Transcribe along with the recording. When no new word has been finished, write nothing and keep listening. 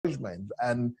judgment.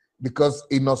 And because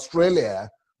in Australia,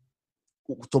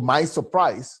 to my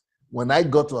surprise, when I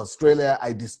got to Australia,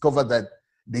 I discovered that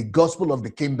the gospel of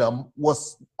the kingdom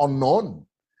was unknown.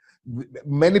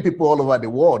 Many people all over the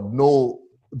world know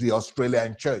the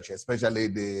Australian church, especially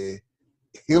the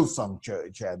Hillsong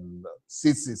Church and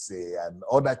CCC and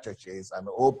other churches and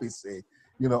OPC,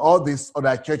 all these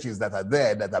other churches that are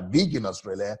there that are big in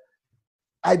Australia.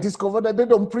 I discovered that they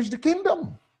don't preach the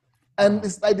kingdom. And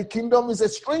it's like the kingdom is a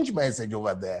strange message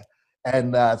over there.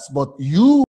 And but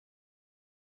you.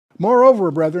 Moreover,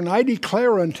 brethren, I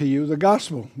declare unto you the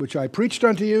gospel, which I preached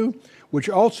unto you, which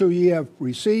also ye have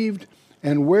received,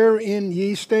 and wherein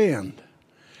ye stand.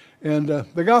 And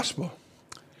the gospel,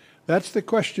 that's the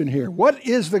question here. What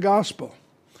is the gospel?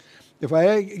 If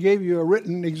I gave you a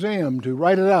written exam to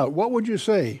write it out, what would you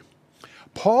say?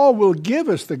 Paul will give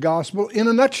us the gospel in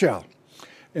a nutshell.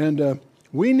 And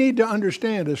we need to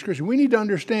understand, as Christians, we need to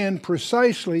understand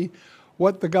precisely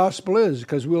what the gospel is,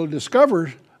 because we'll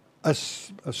discover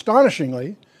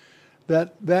astonishingly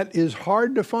that is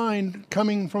hard to find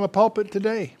coming from a pulpit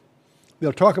today.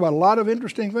 They'll talk about a lot of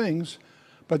interesting things,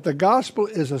 but the gospel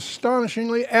is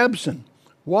astonishingly absent.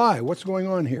 Why? What's going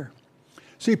on here?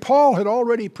 See, Paul had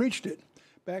already preached it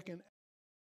back in...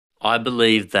 I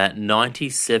believe that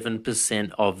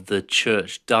 97% of the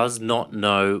church does not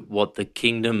know what the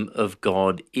kingdom of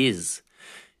God is.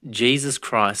 Jesus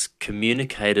Christ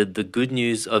communicated the good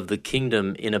news of the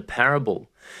kingdom in a parable,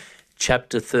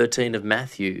 chapter 13 of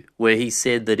Matthew, where he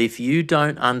said that if you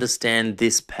don't understand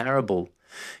this parable,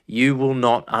 you will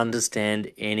not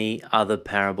understand any other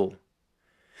parable.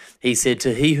 He said,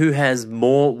 to he who has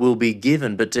more will be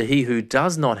given, but to he who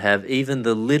does not have, even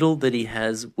the little that he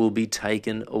has will be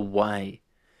taken away.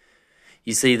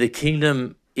 You see, the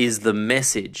kingdom is the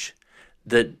message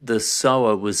that the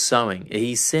sower was sowing.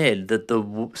 He said that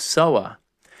the sower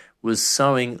was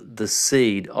sowing the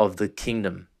seed of the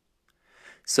kingdom.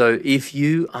 So if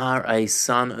you are a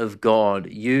son of God,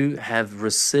 you have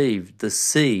received the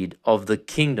seed of the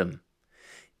kingdom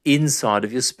inside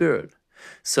of your spirit.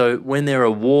 So when there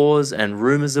are wars and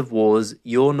rumors of wars,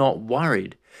 you're not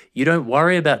worried. You don't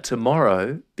worry about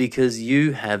tomorrow because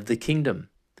you have the kingdom.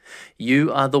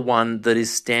 You are the one that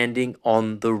is standing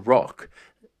on the rock.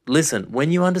 Listen,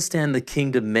 when you understand the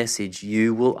kingdom message,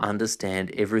 you will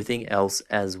understand everything else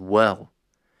as well.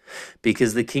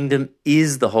 Because the kingdom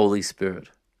is the Holy Spirit.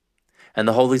 And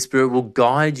the Holy Spirit will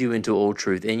guide you into all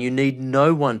truth, and you need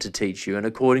no one to teach you. And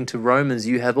according to Romans,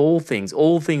 you have all things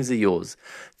are yours,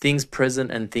 things present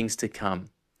and things to come.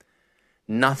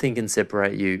 Nothing can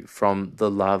separate you from the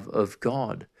love of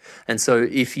God. And so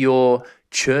if your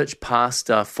church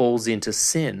pastor falls into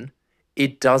sin,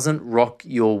 it doesn't rock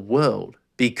your world,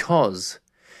 because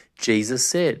Jesus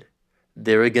said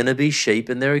there are going to be sheep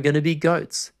and there are going to be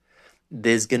goats.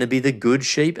 There's going to be the good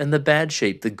sheep and the bad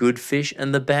sheep, the good fish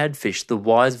and the bad fish, the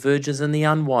wise virgins and the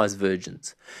unwise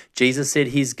virgins. Jesus said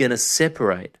he's going to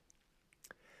separate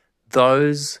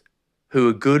those who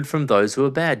are good from those who are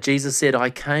bad. Jesus said, I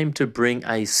came to bring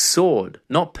a sword,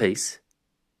 not peace.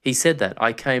 He said that.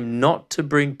 I came not to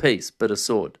bring peace, but a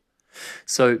sword.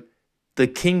 So the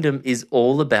kingdom is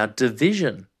all about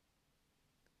division.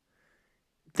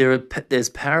 There's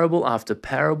parable after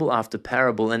parable after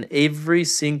parable, and every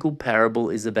single parable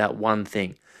is about one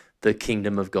thing, the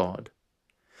kingdom of God.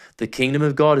 The kingdom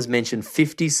of God is mentioned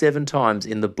 57 times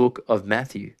in the book of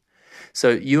Matthew. So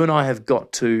you and I have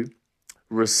got to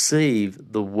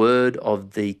receive the word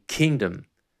of the kingdom,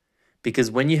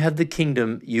 because when you have the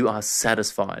kingdom, you are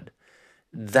satisfied.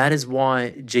 That is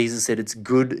why Jesus said it's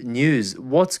good news.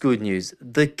 What's good news?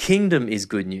 The kingdom is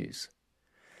good news.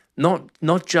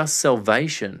 Not just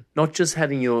salvation, not just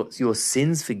having your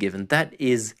sins forgiven. That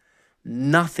is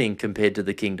nothing compared to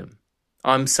the kingdom.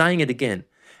 I'm saying it again.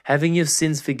 Having your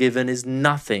sins forgiven is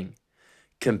nothing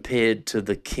compared to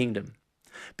the kingdom.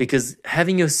 Because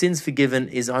having your sins forgiven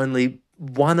is only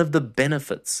one of the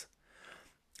benefits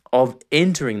of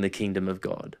entering the kingdom of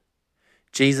God.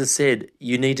 Jesus said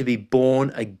you need to be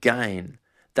born again.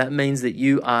 That means that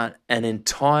you are an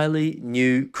entirely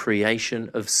new creation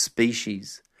of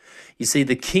species. You see,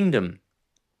 the kingdom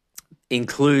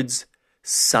includes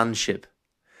sonship.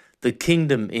 The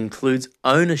kingdom includes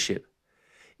ownership.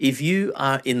 If you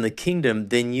are in the kingdom,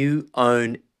 then you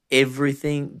own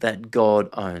everything that God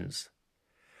owns.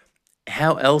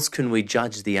 How else can we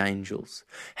judge the angels?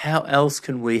 How else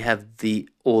can we have the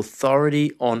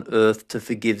authority on earth to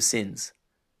forgive sins?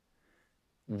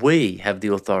 We have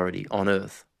the authority on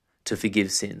earth to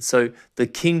forgive sins. So the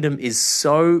kingdom is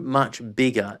so much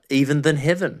bigger even than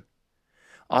heaven.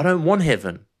 I don't want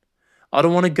heaven. I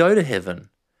don't want to go to heaven,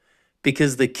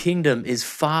 because the kingdom is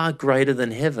far greater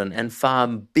than heaven and far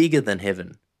bigger than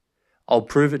heaven. I'll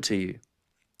prove it to you.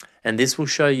 And this will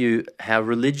show you how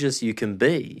religious you can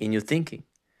be in your thinking.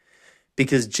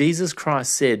 Because Jesus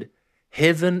Christ said,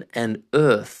 heaven and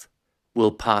earth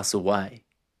will pass away,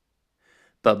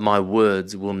 but my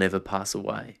words will never pass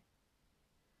away.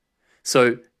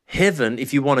 So heaven,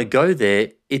 if you want to go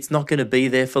there, it's not going to be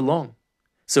there for long.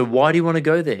 So why do you want to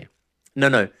go there?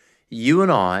 No. You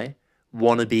and I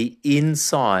want to be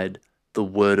inside the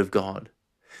Word of God.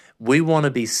 We want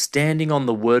to be standing on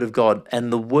the Word of God,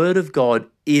 and the Word of God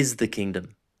is the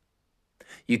kingdom.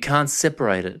 You can't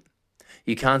separate it.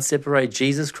 You can't separate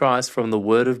Jesus Christ from the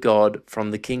Word of God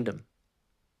from the kingdom.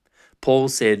 Paul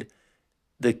said,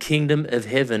 the kingdom of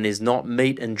heaven is not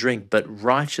meat and drink, but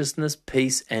righteousness,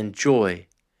 peace, and joy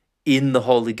in the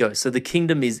Holy Ghost. So the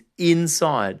kingdom is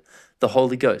inside the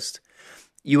Holy Ghost.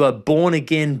 You are born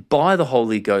again by the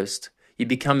Holy Ghost. You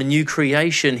become a new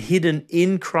creation hidden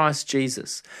in Christ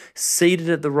Jesus, seated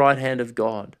at the right hand of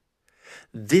God.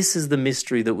 This is the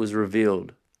mystery that was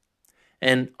revealed.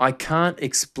 And I can't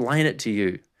explain it to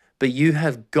you, but you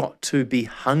have got to be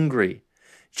hungry.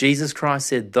 Jesus Christ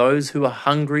said, those who are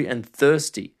hungry and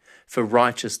thirsty for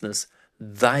righteousness,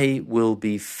 they will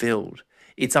be filled.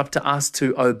 It's up to us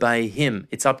to obey him.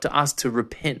 It's up to us to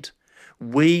repent.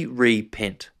 We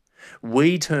repent.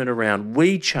 We turn around.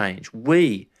 We change.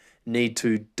 We need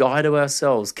to die to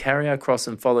ourselves, carry our cross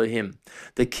and follow him.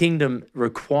 The kingdom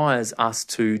requires us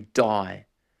to die.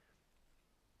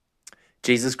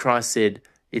 Jesus Christ said,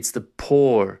 it's the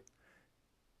poor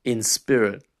in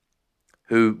spirit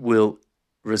who will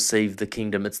receive the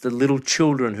kingdom. It's the little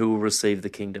children who will receive the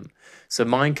kingdom. So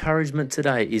my encouragement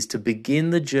today is to begin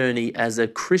the journey as a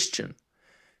Christian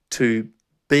to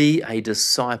be a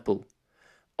disciple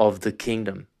of the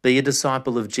kingdom. Be a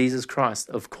disciple of Jesus Christ,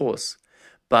 of course.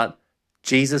 But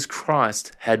Jesus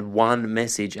Christ had one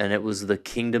message, and it was the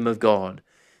kingdom of God.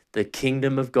 The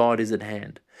kingdom of God is at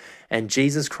hand. And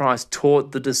Jesus Christ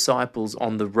taught the disciples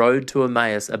on the road to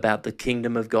Emmaus about the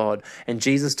kingdom of God. And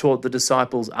Jesus taught the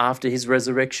disciples after his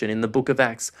resurrection in the book of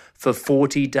Acts for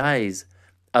 40 days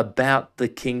about the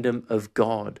kingdom of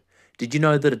God. Did you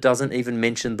know that it doesn't even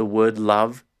mention the word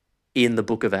love in the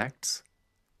book of Acts?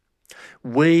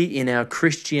 We, in our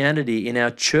Christianity, in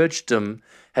our churchdom,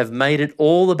 have made it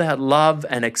all about love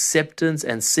and acceptance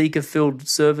and seeker-filled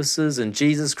services, and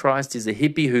Jesus Christ is a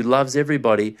hippie who loves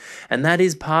everybody, and that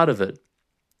is part of it.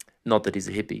 Not that he's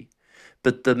a hippie,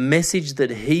 but the message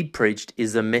that he preached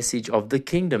is a message of the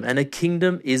kingdom, and a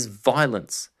kingdom is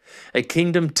violence. A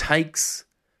kingdom takes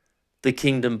the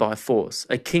kingdom by force.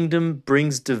 A kingdom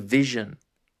brings division.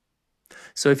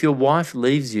 So if your wife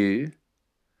leaves you,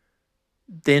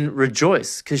 then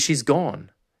rejoice because she's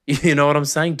gone. You know what I'm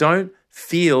saying? Don't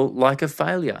feel like a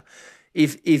failure.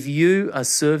 If you are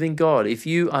serving God, if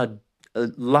you are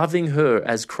loving her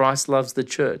as Christ loves the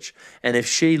church, and if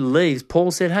she leaves,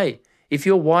 Paul said, hey, if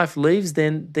your wife leaves,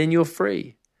 then you're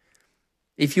free.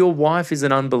 If your wife is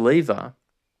an unbeliever,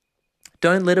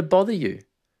 don't let it bother you,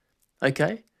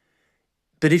 okay?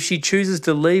 But if she chooses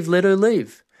to leave, let her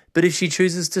leave. But if she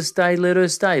chooses to stay, let her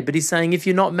stay. But he's saying, if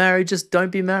you're not married, just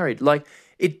don't be married. Like,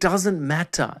 it doesn't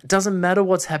matter. It doesn't matter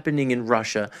what's happening in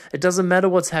Russia. It doesn't matter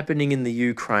what's happening in the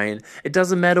Ukraine. It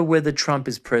doesn't matter whether Trump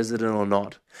is president or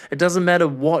not. It doesn't matter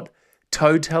what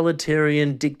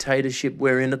totalitarian dictatorship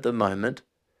we're in at the moment.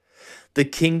 The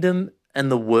kingdom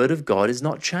and the word of God is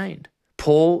not chained.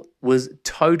 Paul was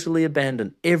totally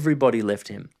abandoned. Everybody left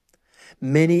him.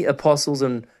 Many apostles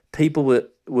and people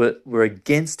were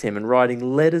against him and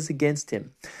writing letters against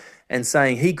him and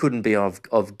saying he couldn't be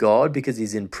of God because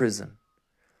he's in prison.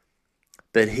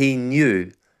 But he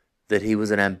knew that he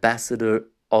was an ambassador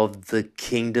of the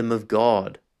kingdom of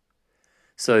God.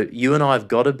 So you and I have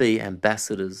got to be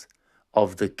ambassadors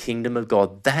of the kingdom of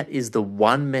God. That is the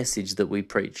one message that we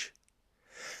preach.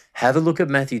 Have a look at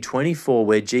Matthew 24,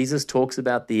 where Jesus talks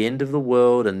about the end of the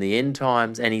world and the end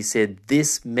times, and he said,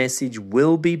 this message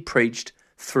will be preached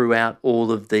throughout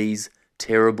all of these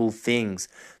terrible things,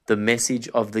 the message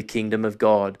of the kingdom of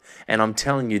God. And I'm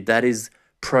telling you, that is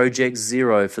Project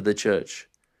Zero for the church.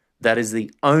 That is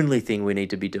the only thing we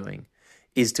need to be doing,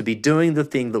 is to be doing the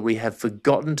thing that we have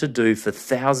forgotten to do for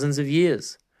thousands of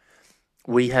years.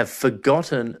 We have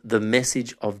forgotten the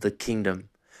message of the kingdom.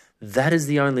 That is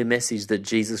the only message that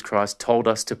Jesus Christ told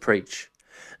us to preach.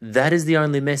 That is the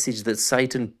only message that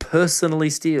Satan personally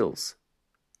steals.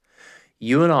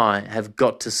 You and I have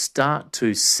got to start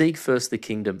to seek first the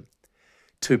kingdom,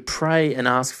 to pray and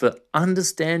ask for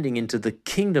understanding into the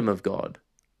kingdom of God,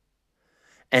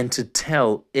 and to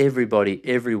tell everybody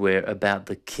everywhere about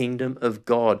the kingdom of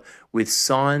God with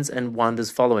signs and wonders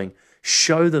following.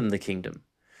 Show them the kingdom.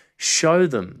 Show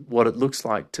them what it looks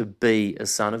like to be a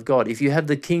son of God. If you have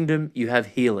the kingdom, you have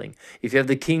healing. If you have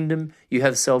the kingdom, you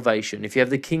have salvation. If you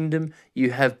have the kingdom,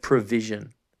 you have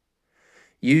provision.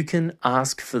 You can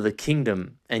ask for the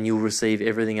kingdom and you'll receive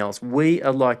everything else. We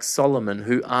are like Solomon,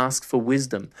 who asked for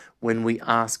wisdom when we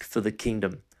ask for the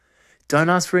kingdom. Don't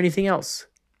ask for anything else.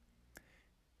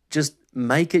 Just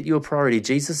make it your priority.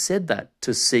 Jesus said that,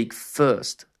 to seek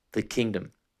first the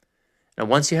kingdom. And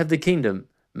once you have the kingdom,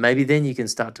 maybe then you can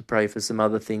start to pray for some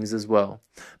other things as well.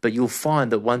 But you'll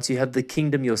find that once you have the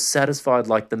kingdom, you're satisfied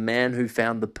like the man who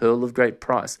found the pearl of great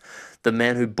price, the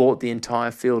man who bought the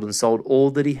entire field and sold all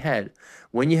that he had.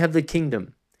 When you have the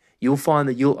kingdom, you'll find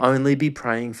that you'll only be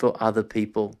praying for other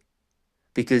people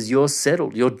because you're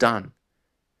settled, you're done.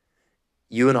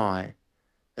 You and I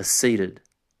are seated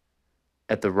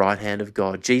at the right hand of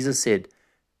God. Jesus said,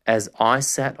 as I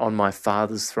sat on my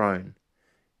Father's throne,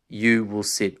 you will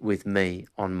sit with me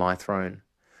on my throne.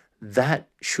 That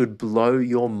should blow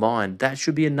your mind. That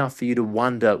should be enough for you to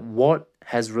wonder, what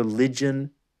has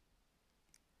religion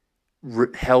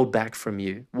held back from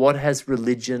you? What has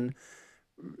religion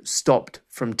stopped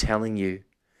from telling you?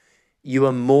 You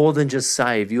are more than just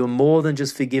saved. You are more than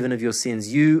just forgiven of your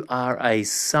sins. You are a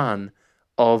son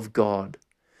of God.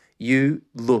 You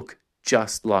look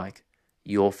just like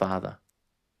your Father.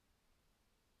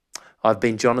 I've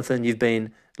been Jonathan. You've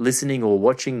been listening or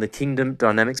watching the Kingdom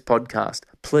Dynamics podcast.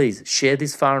 Please share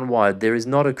this far and wide. There is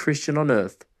not a Christian on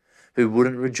earth who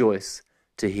wouldn't rejoice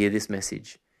to hear this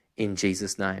message. In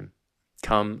Jesus' name.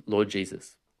 Come, Lord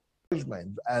Jesus.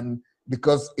 And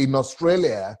because in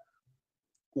Australia,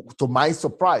 to my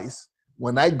surprise,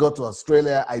 when I got to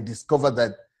Australia, I discovered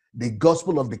that the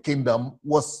gospel of the kingdom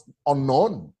was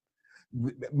unknown.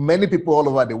 Many people all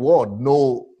over the world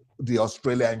know the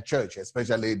Australian church,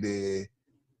 especially the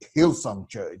Hillsong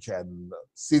Church and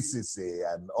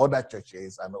CCC and other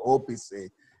churches and OPC,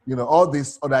 all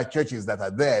these other churches that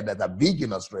are there that are big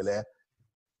in Australia.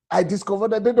 I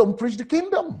discovered that they don't preach the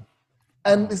kingdom.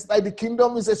 And it's like the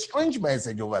kingdom is a strange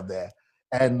message over there.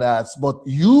 And but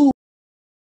you.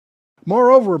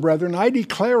 Moreover, brethren, I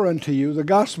declare unto you the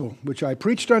gospel, which I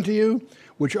preached unto you,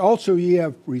 which also ye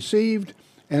have received,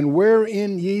 and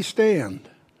wherein ye stand.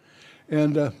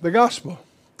 And the gospel,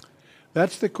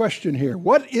 that's the question here.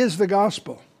 What is the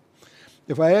gospel?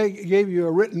 If I gave you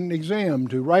a written exam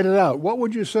to write it out, what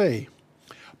would you say?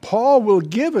 Paul will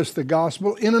give us the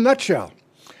gospel in a nutshell.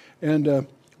 And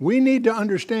we need to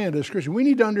understand, as Christians, we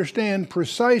need to understand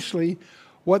precisely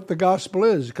what the gospel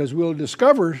is, because we'll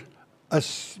discover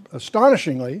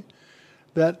astonishingly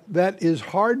that is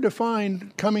hard to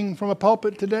find coming from a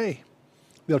pulpit today.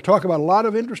 They'll talk about a lot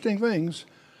of interesting things,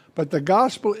 but the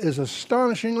gospel is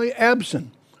astonishingly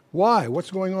absent. Why?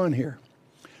 What's going on here?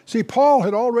 See, Paul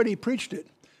had already preached it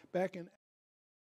back in